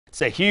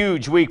It's a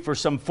huge week for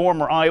some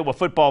former Iowa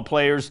football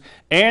players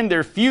and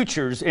their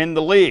futures in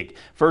the league.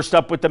 First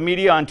up with the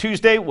media on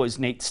Tuesday was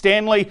Nate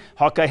Stanley.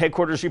 Hawkeye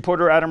headquarters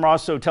reporter Adam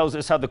Rosso tells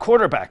us how the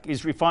quarterback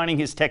is refining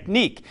his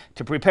technique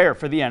to prepare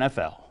for the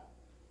NFL.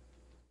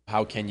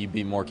 How can you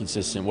be more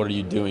consistent? What are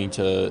you doing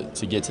to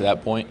get to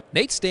that point?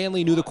 Nate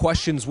Stanley knew the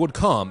questions would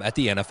come at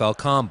the NFL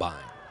Combine.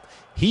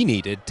 He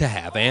needed to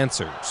have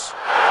answers.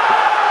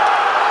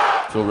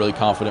 I feel really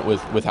confident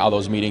with how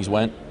those meetings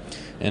went.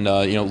 And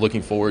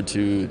looking forward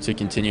to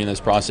continuing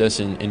this process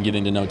and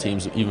getting to know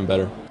teams even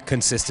better.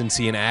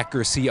 Consistency and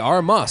accuracy are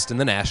a must in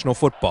the National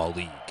Football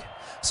League.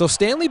 So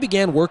Stanley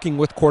began working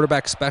with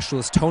quarterback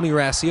specialist Tony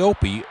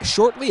Rasiopi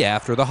shortly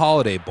after the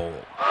Holiday Bowl.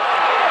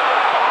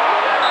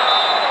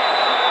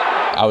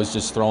 I was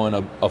just throwing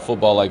a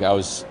football like I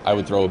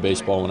would throw a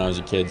baseball when I was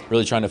a kid.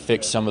 Really trying to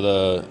fix some of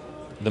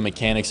the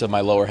mechanics of my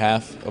lower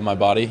half of my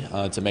body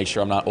to make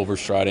sure I'm not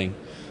overstriding.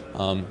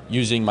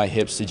 Using my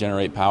hips to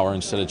generate power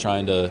instead of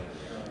trying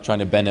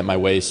to bend at my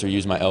waist or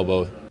use my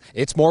elbow.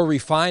 It's more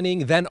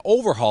refining than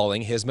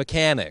overhauling his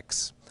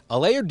mechanics. A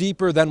layer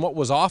deeper than what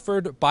was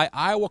offered by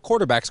Iowa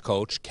quarterbacks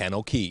coach Ken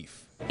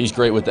O'Keefe. He's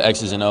great with the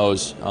X's and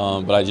O's,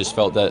 but I just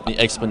felt that the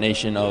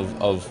explanation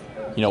of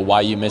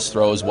why you miss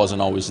throws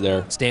wasn't always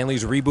there.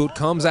 Stanley's reboot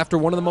comes after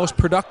one of the most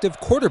productive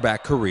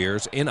quarterback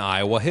careers in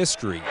Iowa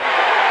history.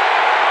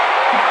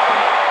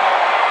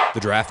 The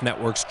Draft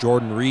Network's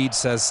Jordan Reed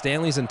says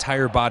Stanley's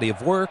entire body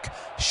of work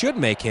should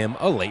make him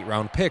a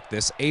late-round pick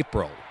this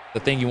April. The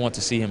thing you want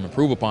to see him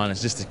improve upon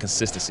is just the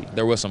consistency.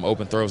 There were some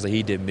open throws that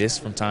he did miss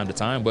from time to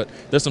time, but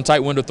there's some tight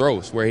window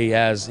throws where he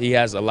has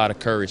a lot of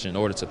courage in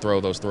order to throw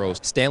those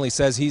throws. Stanley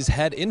says he's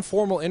had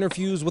informal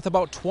interviews with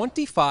about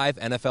 25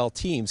 NFL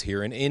teams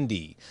here in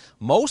Indy.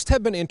 Most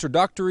have been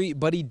introductory,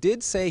 but he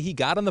did say he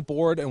got on the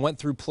board and went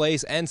through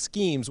plays and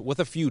schemes with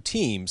a few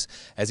teams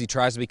as he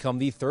tries to become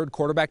the third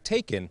quarterback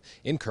taken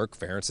in Kirk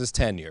Ferentz's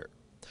tenure.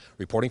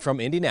 Reporting from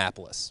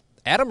Indianapolis,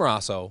 Adam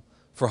Rosso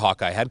for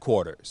Hawkeye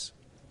Headquarters.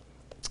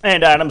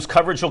 And Adam's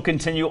coverage will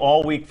continue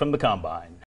all week from the Combine.